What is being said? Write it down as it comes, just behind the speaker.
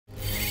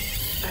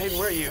Hayden,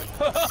 where are you?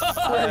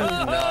 I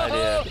have no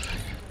idea.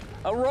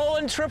 A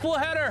Rowland triple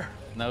header.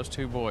 And those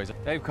two boys,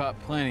 they've caught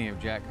plenty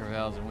of Jack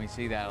Crevalles, and we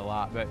see that a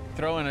lot, but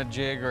throwing a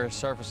jig or a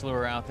surface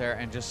lure out there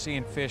and just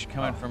seeing fish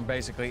coming from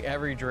basically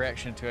every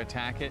direction to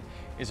attack it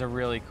is a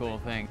really cool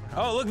thing.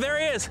 Oh, look, there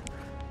he is.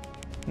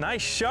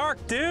 Nice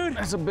shark, dude.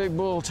 That's a big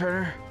bull,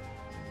 Turner.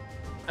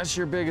 That's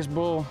your biggest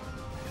bull.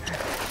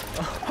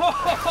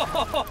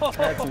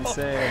 That's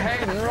insane.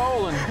 Hayden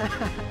Rowland.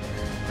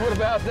 What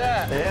about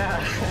that?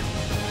 Yeah.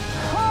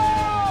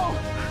 Oh!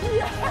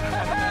 Yeah!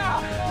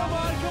 Come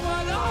on, come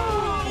on.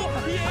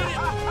 Oh, he ate it.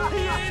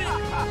 He ate it.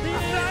 He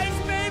ate it. Nice,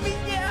 baby.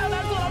 Yeah,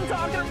 that's what I'm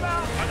talking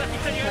about. I thought you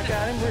said you had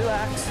Got him,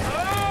 relax.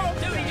 Oh,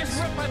 dude, he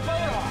just ripped my boat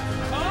off.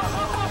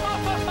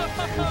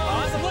 Oh,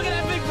 awesome. Look at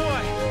that big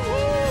boy.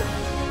 Woo.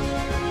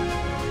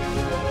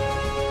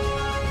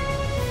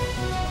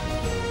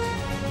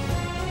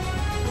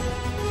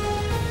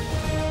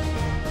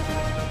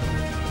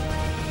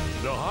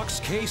 The Hawks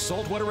Cay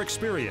Saltwater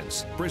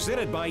Experience,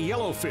 presented by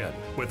Yellowfin,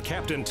 with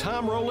Captain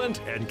Tom Rowland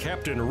and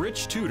Captain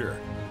Rich Tudor.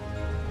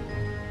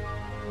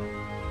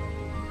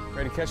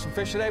 Ready to catch some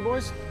fish today,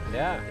 boys?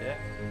 Yeah.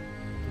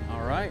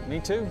 All right, me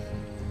too.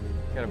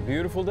 Got a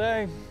beautiful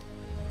day.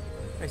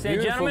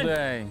 Beautiful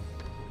day.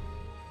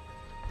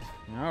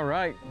 All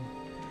right.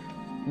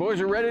 Boys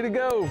are ready to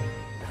go.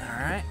 All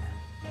right.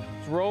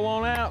 Let's roll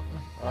on out.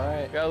 All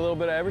right. Got a little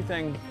bit of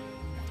everything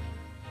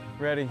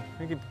ready.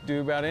 We could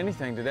do about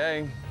anything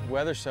today.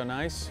 Weather's so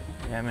nice.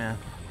 Yeah, man.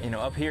 You know,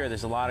 up here,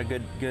 there's a lot of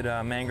good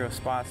mangrove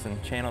spots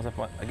and channels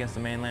up against the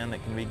mainland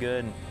that can be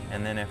good.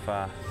 And then if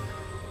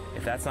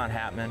that's not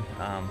happening,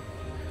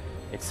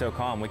 it's so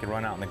calm. We could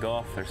run out in the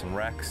Gulf. There's some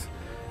wrecks.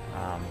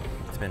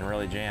 It's been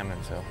really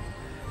jamming, so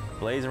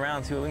blaze around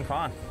and see what we can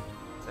find.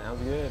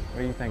 Sounds good.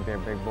 What do you think there,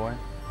 big boy?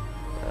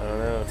 I don't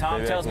know.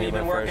 Tom tells me you've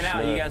been working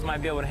out. You guys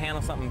might be able to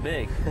handle something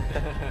big.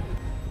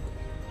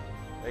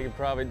 They could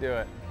probably do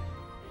it.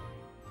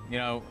 You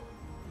know,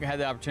 I had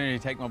the opportunity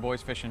to take my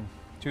boys fishing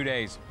 2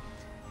 days.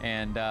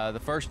 And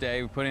the first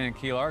day we put in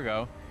Key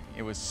Largo,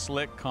 it was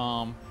slick,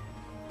 calm,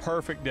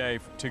 perfect day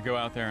to go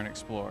out there and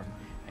explore.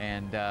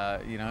 And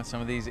you know,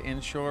 some of these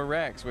inshore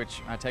wrecks,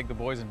 which I take the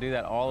boys and do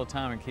that all the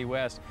time in Key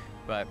West,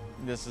 but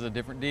this is a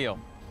different deal.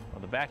 Well,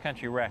 the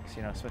backcountry wrecks,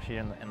 you know, especially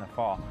in the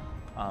fall,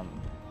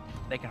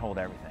 they can hold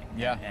everything.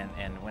 Yeah.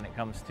 And when it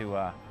comes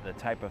to the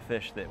type of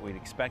fish that we'd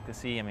expect to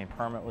see, I mean,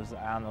 permit was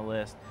on the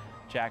list,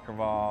 Jack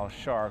Crevalle,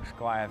 sharks,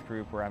 Goliath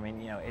grouper. I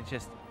mean, you know, it's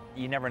just,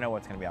 you never know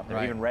what's going to be out there.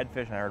 Right. Even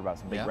redfish, and I heard about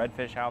some big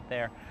redfish out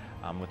there.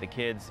 With the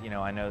kids, you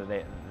know, I know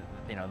that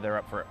they're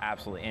up for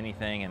absolutely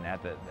anything, and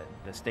at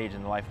the stage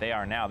in life they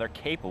are now, they're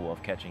capable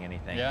of catching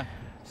anything. Yeah.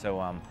 So,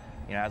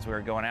 you know, as we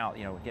were going out,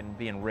 you know,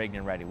 being rigged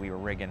and ready, we were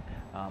rigging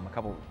a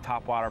couple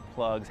topwater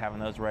plugs, having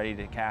those ready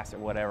to cast at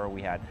whatever.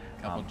 We had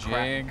a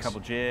couple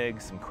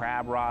jigs, some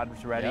crab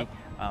rods ready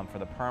for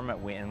the permit.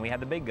 And we had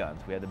the big guns.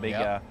 We had the big,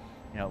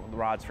 you know,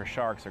 rods for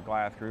sharks or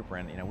Goliath grouper,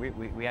 and you know,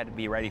 we had to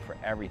be ready for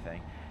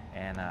everything.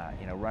 And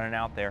you know, running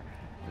out there,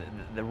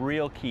 the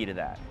real key to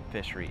that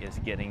fishery is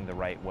getting the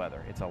right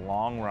weather. It's a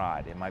long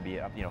ride. It might be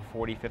up, you know,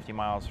 40, 50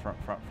 miles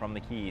from the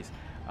Keys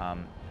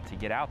to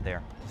get out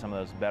there to some of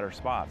those better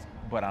spots.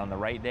 But on the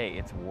right day,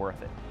 it's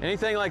worth it.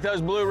 Anything like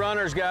those blue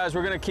runners, guys,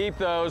 we're gonna keep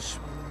those.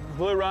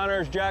 Blue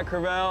runners, Jack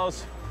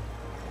Crevalles,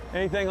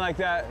 anything like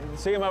that.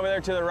 See them over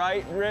there to the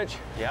right, Rich?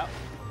 Yep.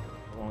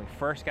 When we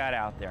first got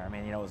out there, I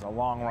mean, you know, it was a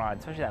long ride,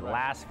 especially that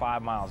last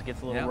 5 miles. It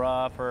gets a little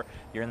rougher,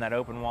 you're in that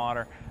open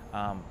water.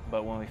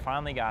 But when we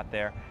finally got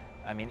there,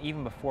 I mean,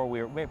 even before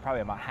we were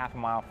probably about half a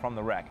mile from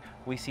the wreck,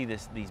 we see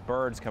these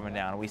birds coming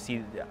down. We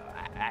see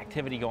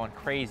activity going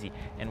crazy,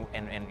 and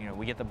you know,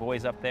 we get the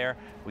boys up there.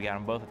 We got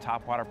them both a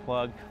topwater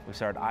plug. We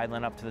started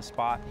idling up to the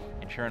spot,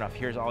 and sure enough,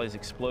 here's all these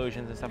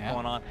explosions and stuff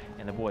going on,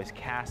 and the boys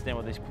cast in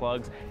with these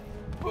plugs.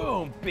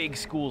 Boom! Big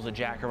schools of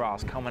Jack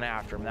Crevalles coming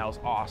after them. That was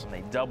awesome.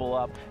 They double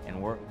up,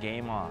 and we're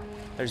game on.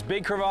 There's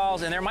big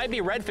Crevalles, and there might be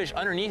redfish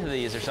underneath of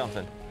these or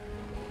something.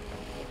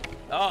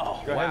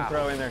 Oh, Go ahead and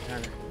throw in there,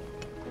 Turner.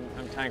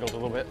 I'm tangled a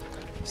little bit.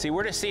 See,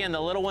 we're just seeing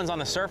the little ones on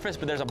the surface,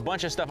 but there's a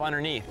bunch of stuff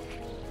underneath.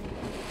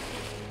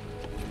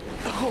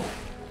 Oh.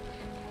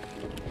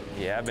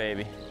 Yeah,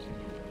 baby.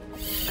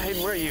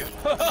 Hayden, where are you?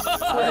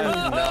 I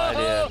have no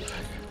idea.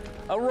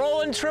 A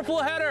Rowland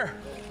triple header.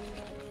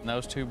 And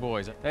those two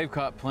boys, they've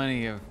caught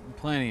plenty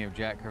of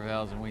Jack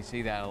Crevalles, and we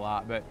see that a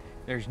lot, but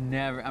there's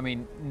never, I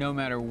mean, no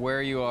matter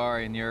where you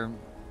are in your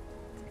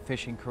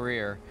fishing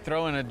career,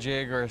 throwing a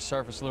jig or a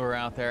surface lure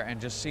out there and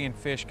just seeing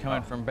fish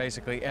coming from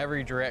basically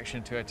every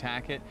direction to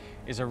attack it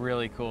is a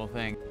really cool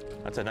thing.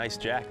 That's a nice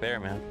jack there,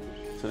 man.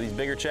 So these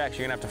bigger jacks,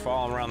 you're gonna have to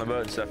follow them around the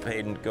boat and stuff.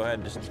 Hayden, go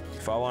ahead, just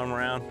follow them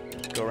around,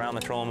 go around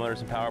the trolling motors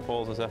and power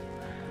poles and stuff.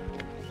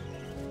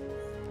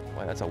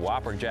 Boy, that's a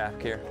whopper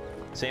jack here.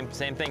 Same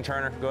thing,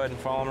 Turner. Go ahead and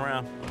follow them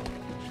around.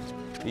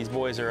 These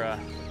boys are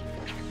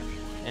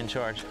in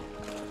charge.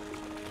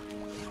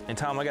 And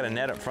Tom, I got a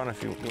net up front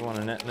if you want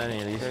to net any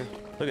of these. Okay.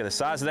 Look at the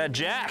size of that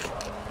jack.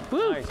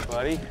 Woo. Nice,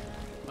 buddy.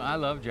 I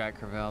love Jack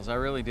Crevalles, I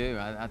really do.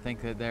 I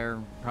think that they're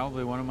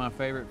probably one of my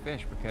favorite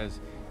fish because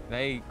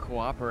They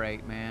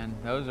cooperate, man.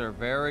 Those are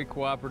very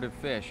cooperative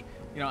fish.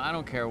 You know, I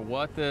don't care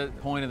what the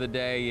point of the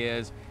day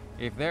is.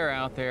 If they're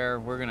out there,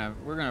 we're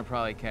gonna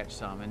probably catch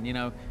some. And you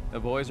know, the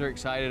boys are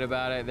excited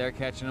about it. They're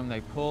catching them. They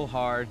pull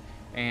hard,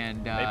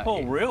 and they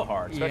pull real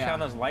hard, especially yeah.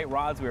 on those light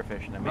rods we were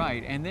fishing. I mean.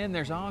 Right, and then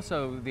there's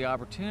also the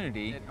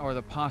opportunity or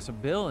the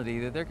possibility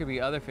that there could be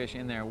other fish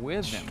in there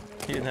with them.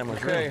 He didn't have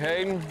much Okay,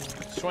 room. Hayden,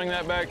 swing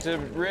that back to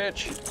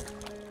Rich.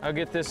 I'll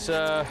get this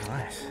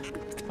Nice.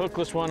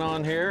 hookless one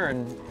on here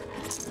and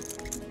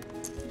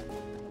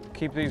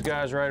keep these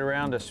guys right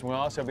around us. We'll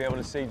also be able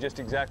to see just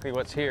exactly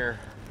what's here.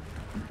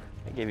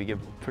 They gave you a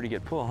pretty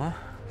good pull, huh?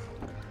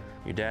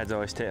 Your dad's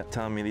always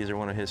telling me these are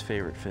one of his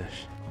favorite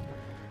fish.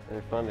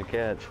 They're fun to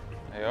catch.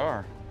 They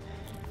are.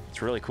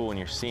 It's really cool when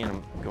you're seeing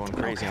them going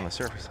crazy on the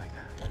surface like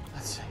that.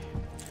 Let's see.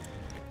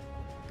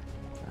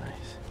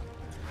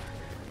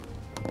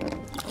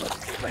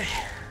 Nice.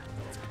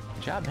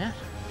 Good job, man.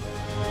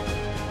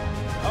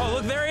 Oh,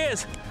 look, there he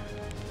is.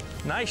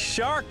 Nice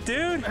shark,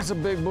 dude. That's a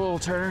big bull,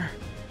 Turner.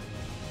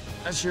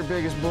 That's your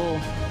biggest bull.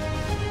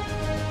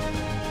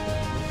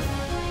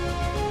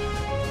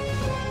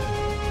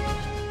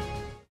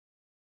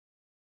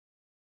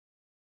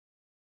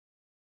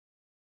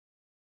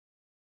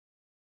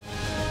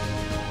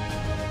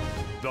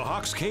 The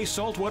Hawks Cay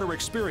Saltwater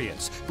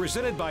Experience,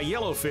 presented by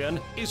Yellowfin,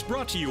 is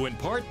brought to you in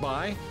part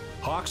by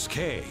Hawks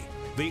Cay,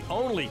 the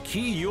only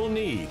key you'll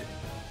need.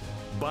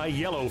 By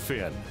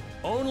Yellowfin,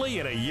 only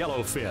in a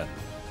Yellowfin.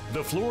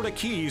 The Florida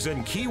Keys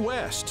and Key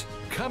West,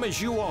 come as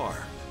you are.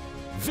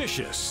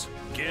 Vicious,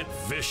 get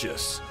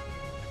vicious.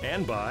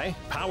 And by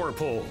Power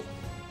Pole.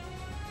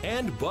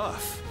 And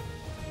Buff.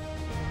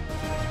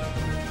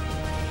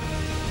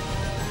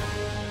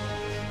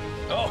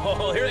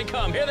 Oh, here they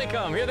come, here they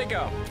come, here they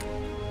come.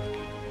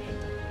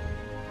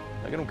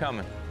 Look at them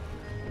coming.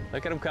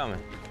 Look at them coming.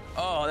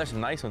 Oh, there's some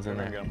nice ones in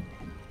there. There we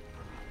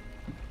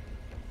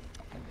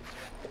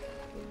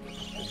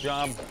go. Good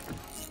job.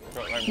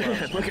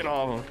 Look at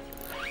all of them.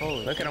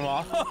 Holy. Look at them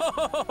all.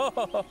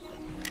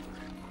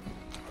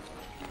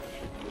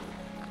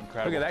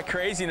 Incredible. Look at that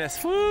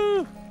craziness.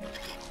 Woo!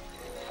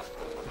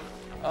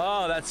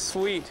 Oh, that's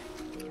sweet.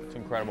 It's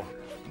incredible.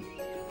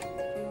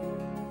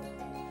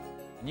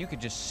 And you could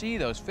just see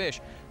those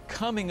fish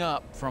coming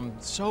up from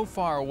so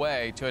far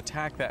away to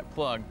attack that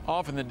plug.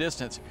 Off in the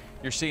distance,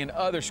 you're seeing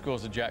other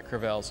schools of jack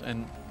crevalles,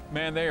 and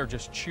man, they are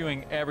just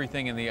chewing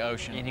everything in the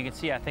ocean. And you can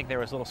see, I think there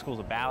was little schools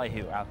of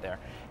ballyhoo out there.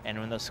 And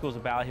when those schools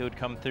of ballyhoo would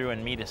come through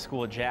and meet a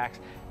school of jacks,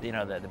 you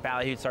know, the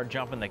ballyhoo would start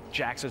jumping, the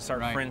jacks would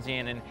start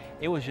frenzying, and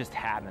it was just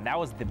happening. That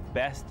was the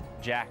best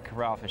jack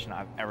crevalle fishing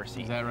I've ever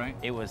seen. Is that right?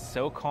 It was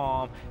so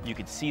calm. You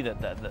could see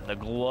the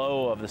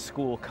glow of the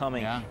school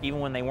coming,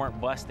 even when they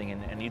weren't busting.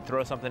 And you'd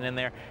throw something in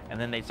there, and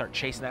then they'd start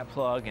chasing that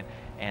plug,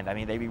 and I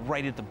mean, they'd be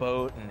right at the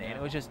boat, and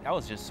it was just, that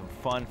was just some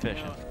fun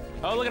fishing.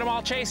 Oh, look at them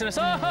all chasing us.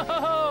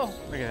 Oh!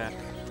 Look at that.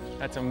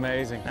 That's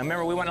amazing. I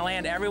remember we want to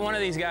land every one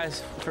of these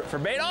guys for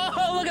bait.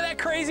 Oh, look at that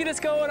craziness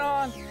going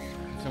on.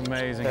 It's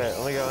amazing. Okay,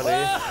 let me go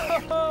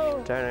on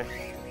these. Turner.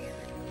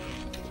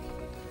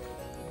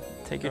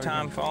 Take your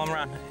time, follow them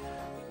around.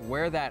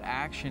 Where that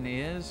action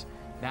is,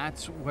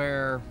 that's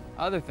where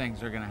other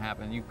things are going to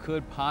happen. You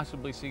could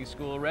possibly see a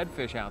school of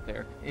redfish out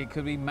there. It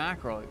could be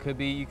mackerel. It could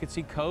be, you could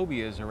see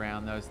cobias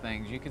around those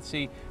things. You could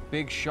see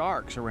big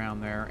sharks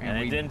around there. And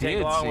it didn't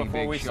take long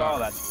before we saw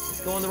that.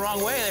 It's going the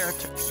wrong way there.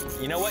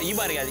 You know what? You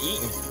might have got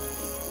eaten.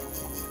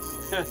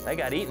 They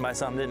got eaten by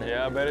something, didn't it?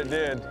 Yeah, I bet it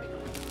did.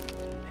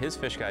 His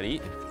fish got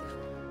eaten.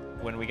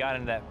 When we got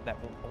into that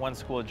one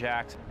school of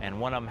jacks, and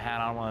one of them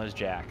had on one of those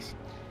jacks,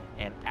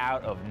 and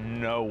out of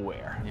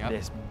nowhere,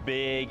 this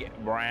big,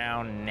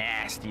 brown,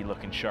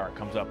 nasty-looking shark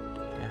comes up.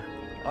 Yeah.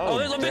 Oh,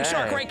 there's a big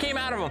shark right came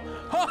out of him.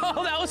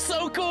 Oh, that was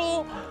so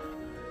cool!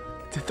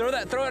 To throw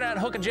it out and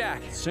hook a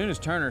jack. As soon as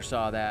Turner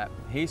saw that,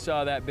 he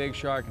saw that big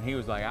shark, and he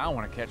was like, I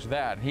want to catch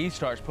that. He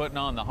starts putting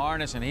on the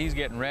harness, and he's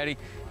getting ready,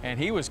 and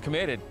he was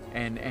committed.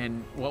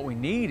 And what we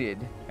needed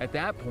at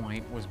that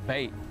point was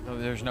bait. So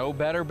there's no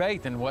better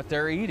bait than what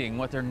they're eating,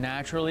 what they're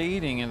naturally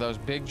eating, and those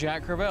big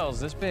jack crevalles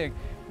this big.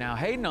 Now,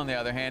 Hayden, on the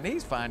other hand,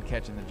 he's fine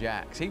catching the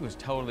jacks. He was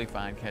totally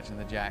fine catching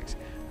the jacks.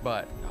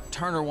 But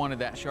Turner wanted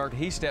that shark.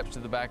 He steps to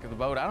the back of the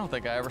boat. I don't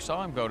think I ever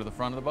saw him go to the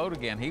front of the boat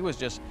again. He was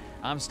just,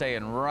 I'm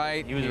staying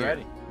right here. He was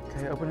ready.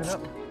 Okay, open it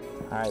up.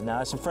 All right, now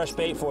that's some fresh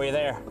bait for you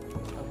there.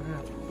 Open it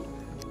up.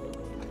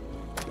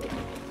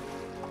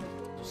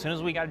 As soon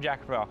as we got a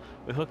jack crevalle,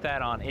 we hooked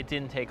that on. It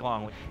didn't take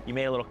long. You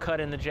made a little cut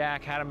in the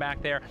jack, had him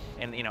back there,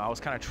 and you know, I was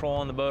kind of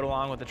trolling the boat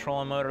along with the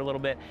trolling motor a little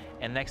bit,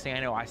 and next thing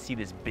I know, I see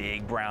this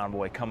big brown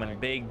boy coming,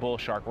 big bull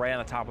shark right on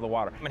the top of the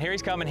water. And here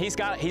he's coming, he's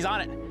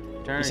on it.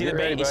 Turner, you see the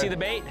bait? ready, you see the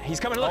bait? He's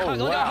coming, look, oh,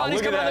 look how hot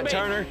he's coming on the bait.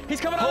 Turner. He's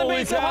coming on the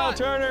bait, so hot.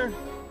 Turner.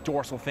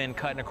 Dorsal fin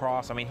cutting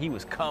across. I mean, he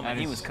was coming,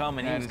 he was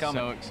coming.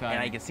 So exciting. And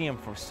I could see him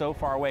from so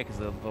far away because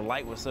the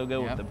light was so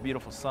good with the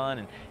beautiful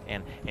sun,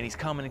 and he's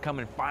coming and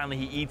coming, and finally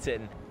he eats it,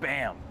 and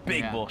bam,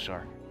 big bull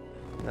shark.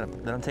 Let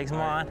him take some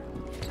line.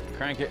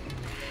 Crank it.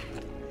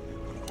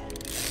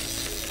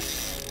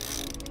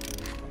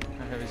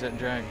 How heavy is that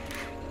drag?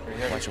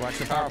 Watch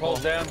the Power power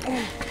pole's pole. down.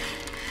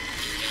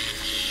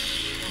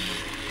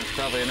 That's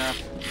probably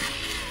enough.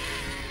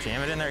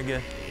 Jam it in there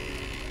good.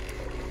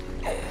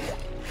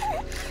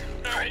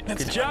 All right,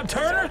 Good job,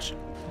 Turner.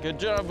 Good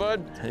job,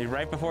 bud. Hey,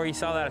 right before you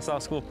saw that, I saw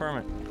a school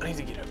permit. I need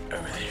to get over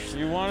there.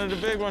 You wanted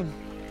a big one.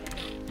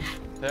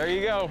 There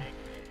you go.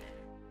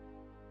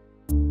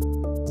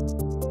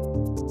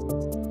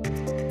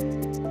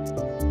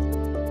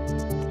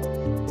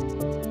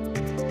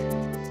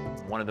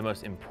 One of the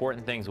most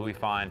important things we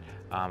find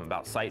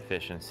about sight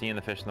fishing, seeing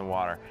the fish in the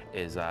water,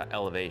 is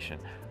elevation.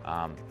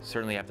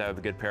 Certainly you have to have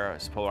a good pair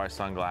of polarized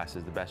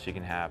sunglasses, the best you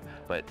can have,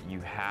 but you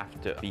have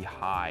to be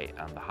high.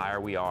 The higher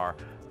we are,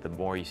 the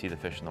more you see the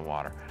fish in the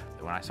water.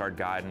 When I started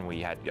guiding, we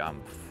had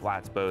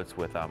flats boats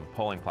with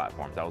poling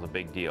platforms. That was a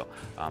big deal.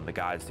 The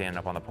guide standing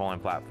up on the poling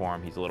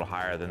platform, he's a little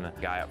higher than the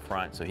guy up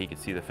front, so he could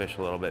see the fish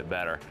a little bit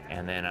better.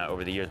 And then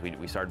over the years,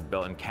 we started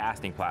building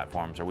casting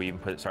platforms, or we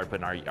even started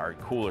putting our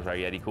coolers, our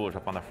Yeti coolers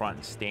up on the front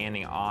and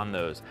standing on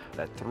those.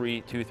 That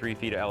 2-3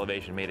 feet of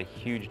elevation made a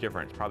huge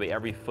difference. Probably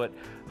every foot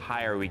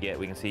higher we get,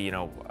 we can see,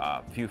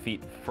 a few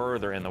feet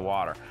further in the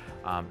water.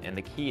 And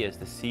the key is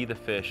to see the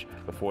fish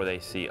before they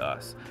see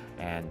us.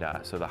 And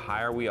so the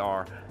higher we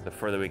are, the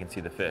further we can see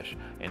the fish.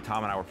 And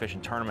Tom and I were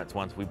fishing tournaments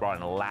once. We brought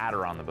in a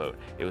ladder on the boat.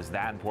 It was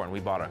that important. We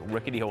bought a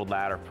rickety old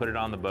ladder, put it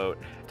on the boat.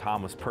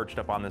 Tom was perched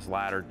up on this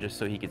ladder just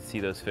so he could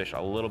see those fish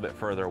a little bit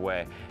further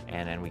away,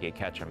 and then we could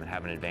catch them and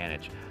have an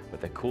advantage.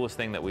 But the coolest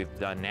thing that we've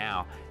done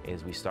now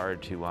is we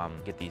started to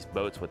get these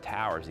boats with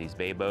towers, these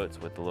bay boats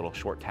with the little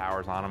short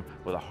towers on them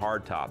with a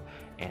hard top.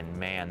 And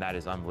man, that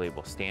is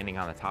unbelievable. Standing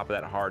on the top of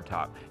that hard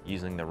top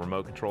using the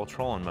remote control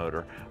trolling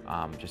motor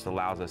just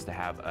allows us to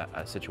have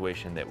a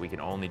situation that we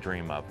can only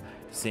dream of.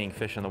 Seeing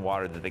fish in the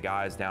water that the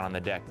guys down on the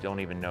deck don't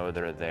even know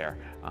they're there.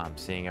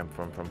 Seeing them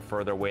from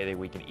further away that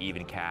we can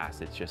even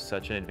cast. It's just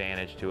such an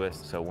advantage to us.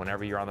 So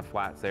whenever you're on the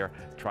flats there,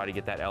 try to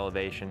get that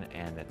elevation,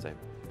 and it's a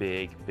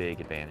big,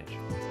 big advantage.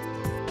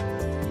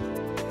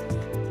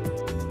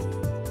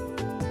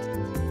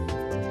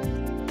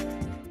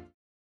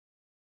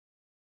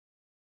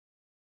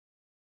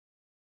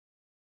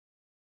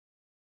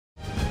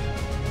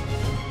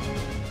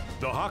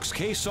 The Hawks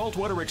Cay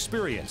Saltwater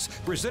Experience,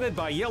 presented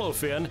by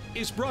Yellowfin,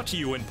 is brought to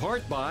you in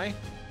part by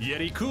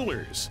Yeti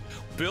Coolers,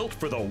 built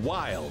for the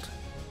wild.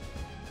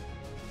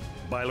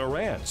 By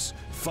Lowrance,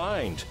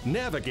 find,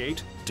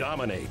 navigate,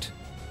 dominate.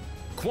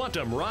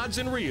 Quantum Rods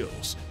and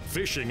Reels,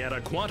 fishing at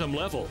a quantum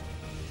level.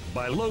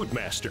 By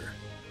Loadmaster.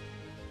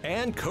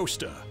 And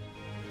Costa.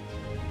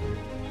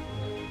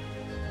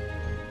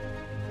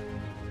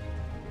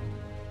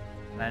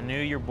 And I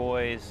knew your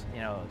boys,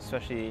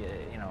 especially,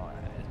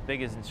 as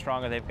big as and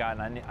stronger they've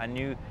gotten, I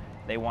knew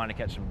they wanted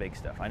to catch some big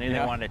stuff. I knew they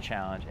wanted a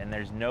challenge, and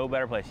there's no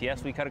better place.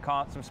 Yes, we could have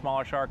caught some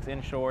smaller sharks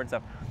inshore and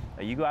stuff,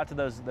 but you go out to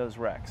those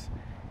wrecks,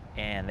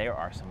 and there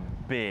are some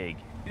big,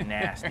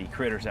 nasty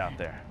critters out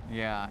there.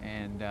 Yeah,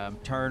 and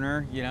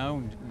Turner,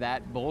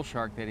 that bull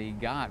shark that he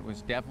got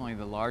was definitely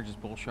the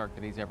largest bull shark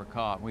that he's ever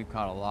caught. We've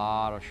caught a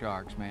lot of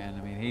sharks, man.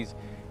 I mean,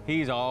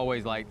 he's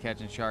always liked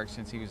catching sharks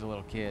since he was a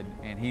little kid,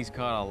 and he's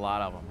caught a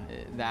lot of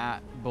them.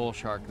 That bull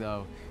shark,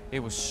 though, it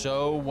was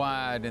so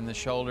wide in the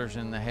shoulders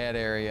and the head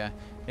area.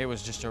 It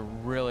was just a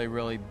really,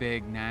 really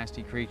big,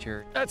 nasty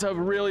creature. That's a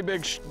really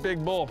big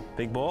bull.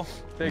 Big bull?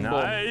 Big bull.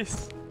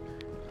 Nice.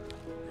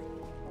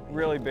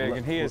 Really big,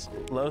 and he is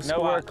low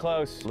nowhere squat.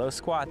 close. Low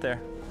squat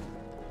there.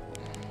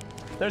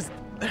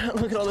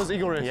 Look at all those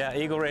eagle rays. Yeah,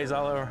 eagle rays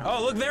all over.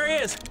 Oh, look, there he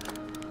is.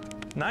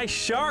 Nice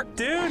shark,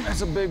 dude.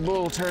 That's a big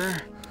bull,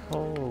 Turner.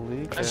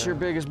 Holy cow. That's your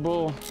biggest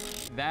bull.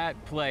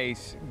 That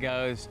place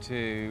goes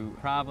to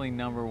probably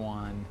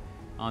 #1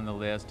 on the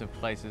list of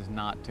places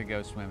not to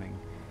go swimming.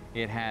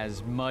 It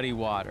has muddy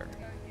water,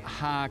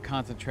 high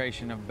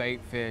concentration of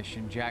bait fish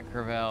and jack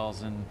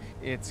crevalles, and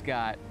it's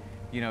got,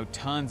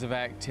 tons of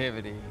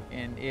activity,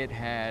 and it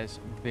has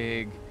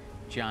big,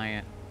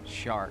 giant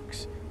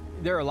sharks.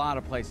 There are a lot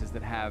of places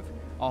that have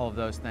all of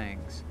those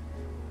things,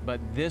 but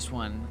this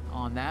one,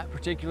 on that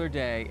particular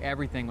day,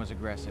 everything was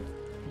aggressive.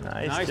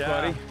 Nice job.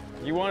 Buddy.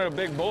 You wanted a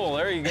big bull.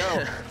 There you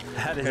go.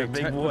 That is a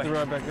big boy. Put the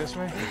rod back this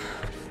way.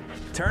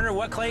 Turner,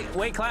 what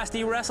weight class do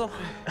you wrestle?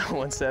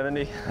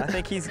 170. I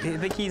think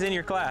he's in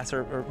your class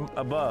or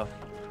above.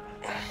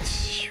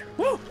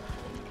 Woo!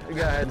 The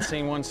guy hadn't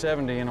seen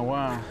 170 in a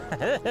while.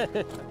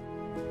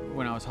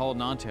 When I was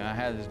holding on to it, I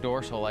had this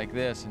dorsal like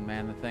this, and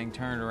man, the thing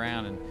turned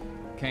around and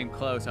came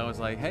close. I was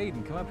like,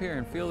 Hayden, come up here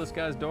and feel this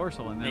guy's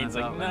dorsal. And then He's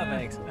I like, thought, no,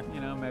 thanks.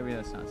 Maybe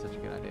that's not such a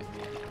good idea.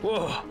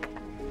 Whoa.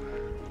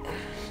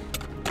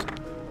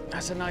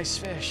 That's a nice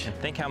fish. And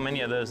think how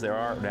many of those there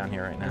are down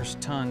here right now. There's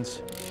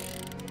tons.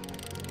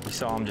 We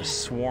saw them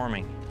just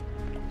swarming.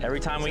 Every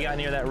time we got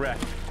near that wreck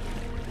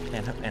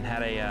and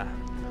had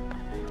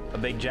a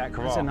big jack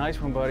crevalle. That's a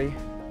nice one, buddy.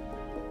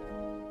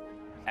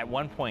 At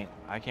one point,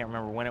 I can't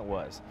remember when it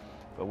was,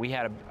 but we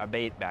had a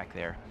bait back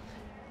there,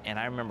 and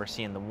I remember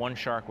seeing the one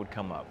shark would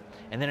come up,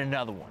 and then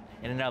another one,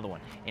 and another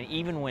one. And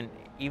even when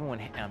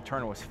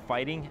Turner was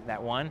fighting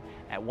that one,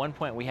 at one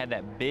point we had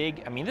that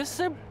big, I mean, this is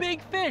a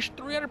big fish,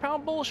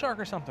 300-pound bull shark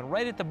or something,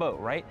 right at the boat,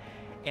 right?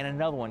 And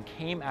another one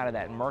came out of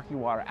that murky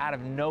water, out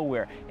of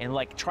nowhere, and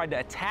like tried to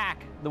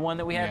attack the one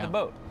that we had at the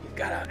boat. You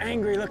got an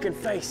angry looking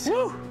face.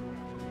 Woo!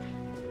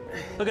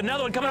 Look,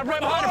 another one coming up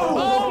right behind him.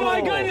 Oh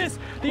my goodness!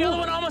 The other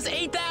one almost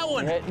ate that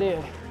one. It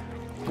did.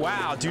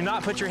 Wow, do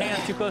not put your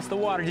hands too close to the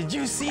water. Did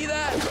you see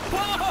that?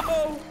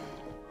 Whoa!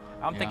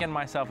 I'm thinking to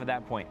myself at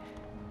that point,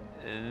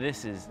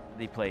 this is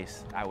the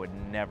place I would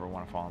never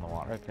want to fall in the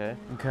water. Okay.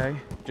 Okay,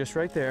 just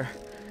right there.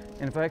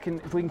 And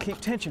if we can keep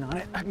tension on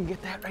it, I can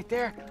get that right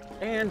there,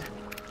 and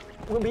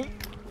we'll be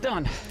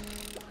done.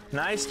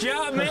 Nice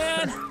job,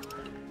 man.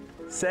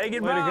 Say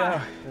goodbye. Way to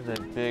go. That's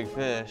a big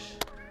fish.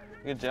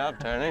 Good job,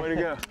 Turner. Way to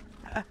go.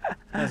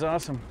 That's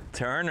awesome.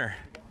 Turner.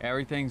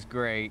 Everything's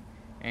great,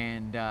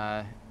 and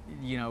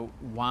you know,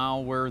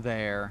 while we're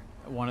there,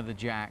 one of the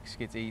jacks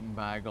gets eaten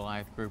by a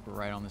Goliath grouper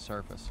right on the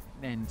surface.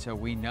 And so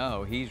we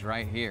know he's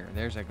right here.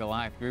 There's a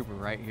Goliath grouper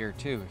right here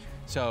too.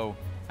 So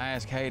I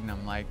asked Hayden,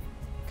 I'm like,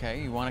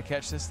 okay, you want to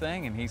catch this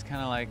thing? And he's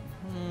kind of like,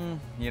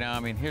 you know,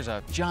 I mean, here's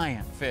a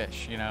giant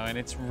fish, you know, and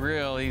it's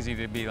real easy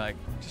to be like,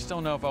 just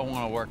don't know if I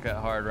want to work that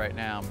hard right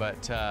now.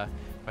 But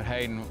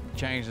Hayden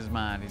changed his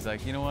mind. He's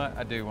like, you know what?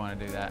 I do want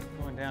to do that.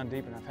 Going down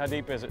deep enough. How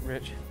deep is it,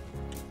 Rich?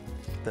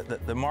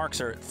 The marks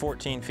are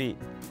 14 feet.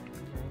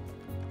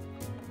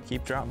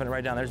 Keep dropping it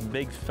right down. There's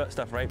big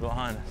stuff right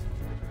behind us.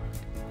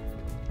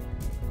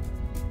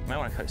 Might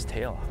want to cut his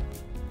tail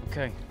off.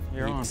 Okay,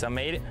 you're on. Some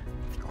ate it.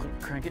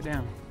 Crank it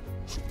down.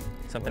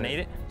 Something ate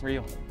it.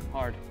 Real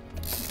hard.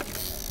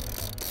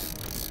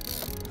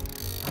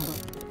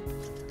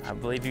 I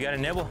believe you got a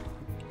nibble.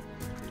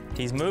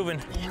 He's moving.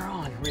 You're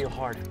on. Real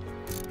hard.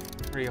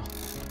 Real.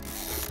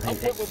 Oh,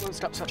 whoa,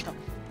 stop.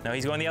 No,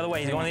 he's going the other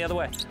way. He's going the other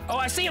way. Oh,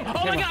 I see him.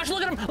 Oh my gosh,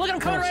 look at him. Look at him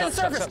coming right at the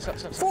surface.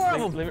 Stop. Four of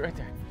them. Leave it right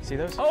there. See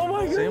those? Oh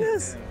my See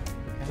goodness.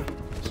 Okay.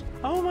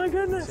 Oh my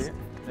goodness. See it?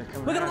 They're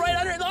coming Look at him right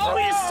right under it. Oh,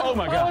 yes. Oh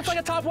my gosh. Oh, it's like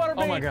a topwater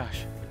bait. Oh my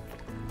gosh.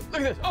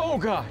 Look at this. Oh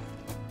God.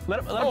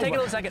 Let him take it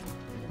a second.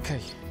 Okay.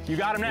 You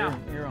got him now.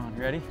 You're on.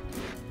 Ready?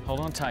 Hold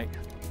on tight.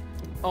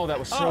 Oh, that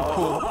was so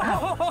cool.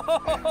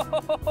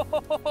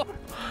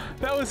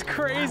 That was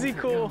crazy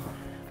cool.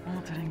 Why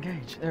don't that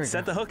engage? There we go.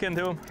 Set the hook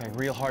into him. Okay,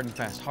 real hard and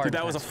fast. Hard. Dude, that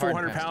and was a fast,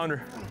 hard and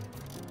 400-pounder.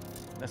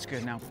 That's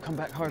good. Now come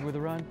back hard with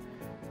a run.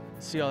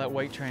 See all that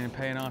weight training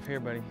paying off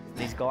here, buddy.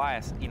 These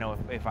Goliaths, you know,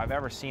 if I've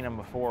ever seen them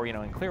before, you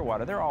know, in clear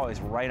water, they're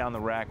always right on the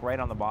wreck, right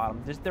on the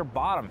bottom. They're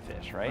bottom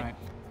fish, right?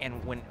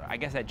 And when I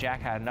guess that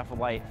Jack had enough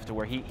life to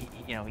where he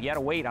had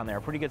a weight on there,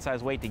 a pretty good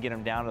sized weight to get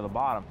him down to the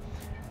bottom,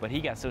 but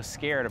he got so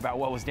scared about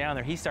what was down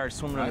there, he started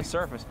swimming to the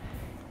surface.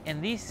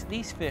 And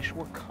these fish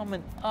were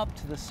coming up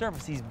to the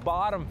surface. These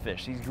bottom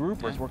fish, these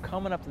groupers, were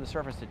coming up to the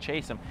surface to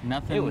chase them.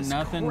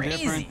 Nothing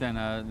crazy. different than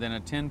a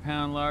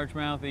 10-pound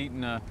largemouth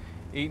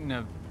eating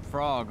a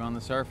frog on the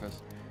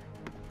surface.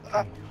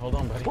 Hold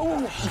on, buddy.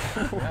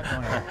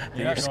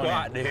 You're not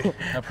squat, dude.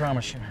 I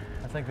promise you.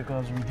 I think the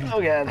gloves are in here.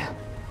 Oh God.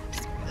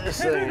 This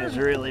thing is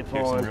really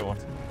pulling.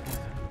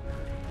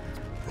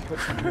 Put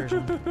some gears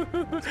on.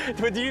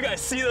 But do you guys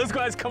see those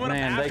guys coming up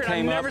after?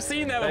 I've never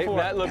seen that before.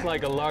 That looked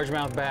like a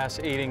largemouth bass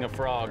eating a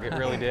frog. It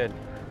really did.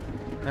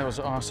 That was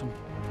awesome.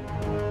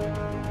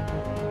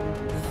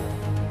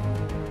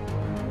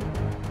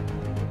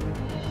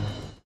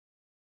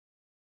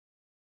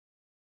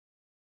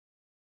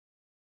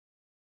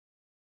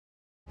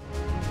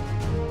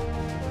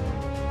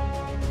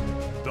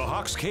 The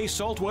Hawks Cay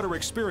Saltwater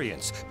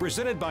Experience,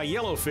 presented by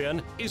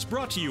Yellowfin, is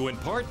brought to you in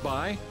part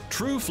by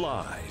True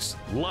Flies,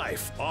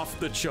 life off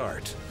the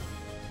chart.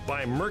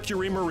 By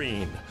Mercury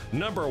Marine,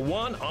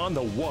 #1 on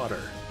the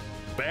water.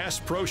 Bass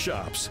Pro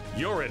Shops,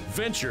 your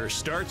adventure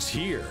starts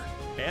here.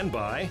 And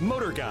by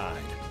Motor Guide.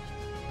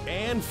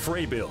 And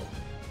Fraybill.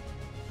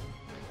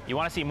 You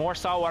want to see more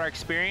saltwater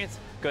experience?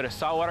 Go to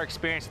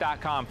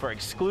saltwaterexperience.com for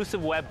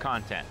exclusive web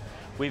content.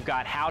 We've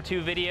got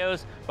how-to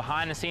videos,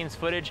 behind-the-scenes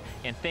footage,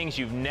 and things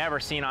you've never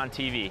seen on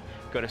TV.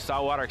 Go to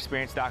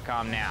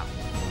saltwaterexperience.com now.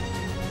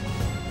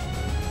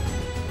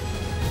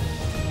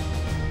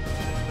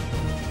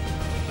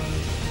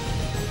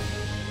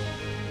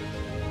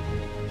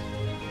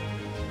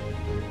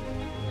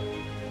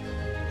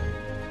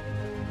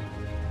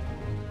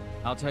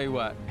 I'll tell you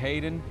what,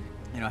 Hayden,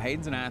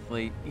 Hayden's an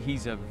athlete.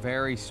 He's a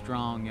very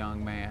strong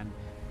young man.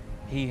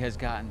 He has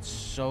gotten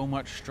so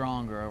much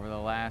stronger over the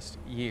last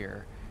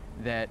year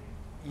that,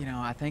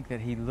 I think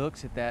that he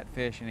looks at that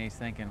fish and he's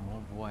thinking,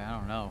 well, boy, I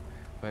don't know.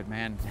 But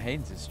man,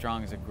 Hayden's as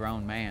strong as a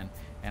grown man,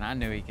 and I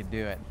knew he could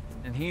do it.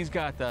 And he's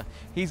got the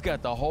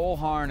whole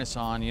harness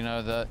on,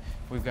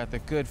 we've got the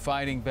good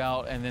fighting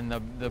belt and then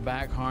the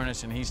back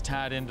harness, and he's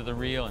tied into the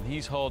reel and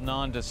he's holding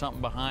on to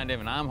something behind him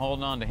and I'm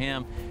holding on to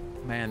him.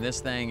 Man, this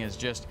thing is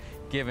just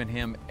giving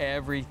him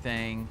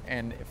everything,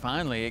 and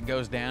finally it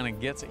goes down and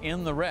gets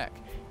in the wreck.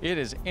 It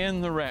is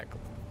in the wreck.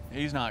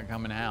 He's not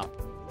coming out.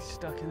 He's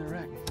stuck in the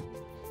wreck.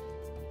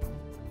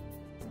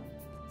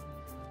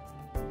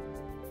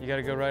 You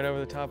gotta go right over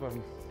the top of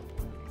him.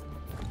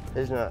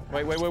 He's not.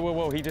 Wait,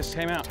 whoa. He just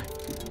came out.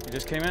 He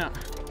just came out.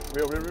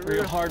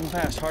 Real hard and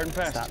fast, hard and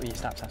fast.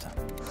 Stop.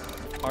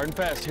 Hard and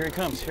fast. Here he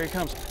comes.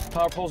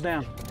 Power pole's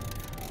down.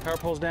 Power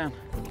pole's down.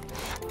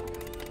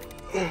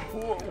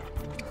 Whoa.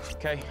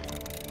 Okay.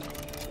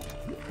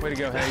 Way to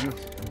go, Hayden.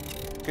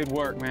 Good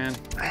work, man.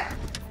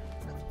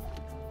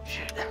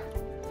 Shit.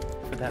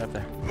 Put that up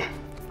there.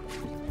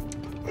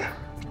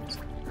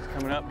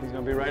 Coming up. He's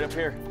gonna be right up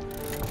here.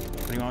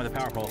 What do you want with the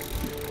power pole?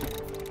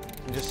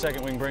 In just a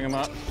second, we can bring him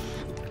up.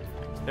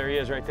 There he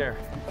is, right there.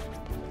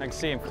 I can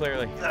see him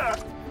clearly.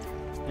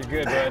 You're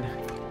good, bud.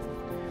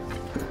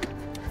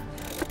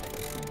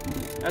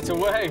 That's a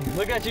wave.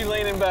 Look at you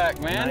leaning back,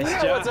 man. Nice You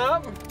know job. what's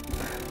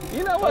up?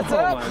 You know what's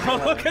up?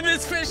 Oh, look at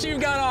this fish you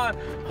got on.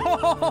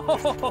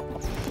 Oh.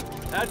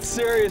 That's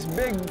serious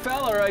big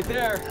fella right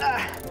there.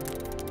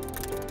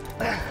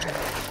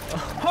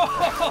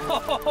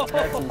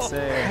 That's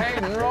insane.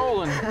 Hayden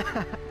Rowland.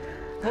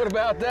 What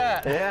about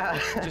that? Yeah.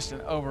 Just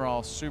an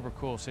overall super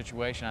cool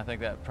situation. I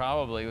think that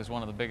probably was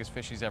one of the biggest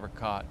fish he's ever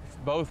caught.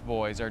 Both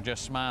boys are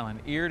just smiling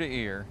ear to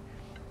ear.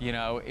 You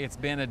know, it's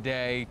been a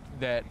day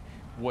that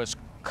was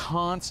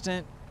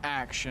constant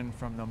action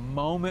from the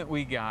moment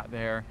we got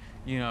there.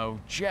 You know,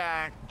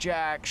 jack,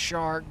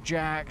 shark,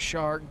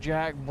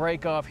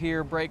 break off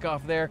here, break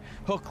off there,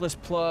 hookless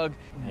plug.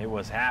 It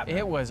was happening.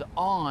 It was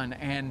on,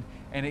 and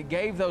it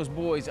gave those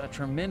boys a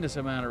tremendous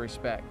amount of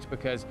respect,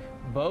 because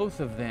both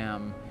of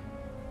them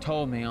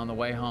told me on the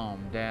way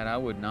home, Dad, I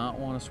would not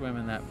want to swim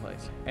in that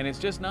place. And it's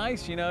just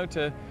nice, you know,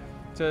 to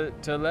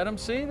let them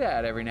see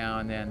that every now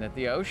and then, that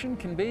the ocean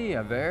can be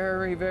a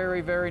very, very,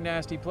 very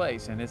nasty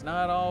place. And it's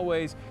not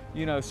always,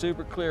 you know,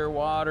 super clear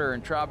water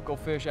and tropical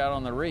fish out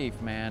on the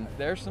reef, man.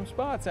 There's some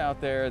spots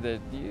out there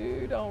that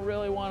you don't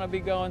really want to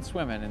be going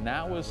swimming. And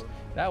that was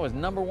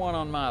number one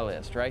on my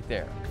list right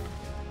there.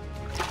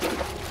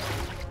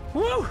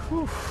 Woo!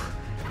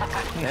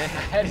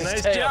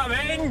 Nice job,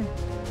 Hayden.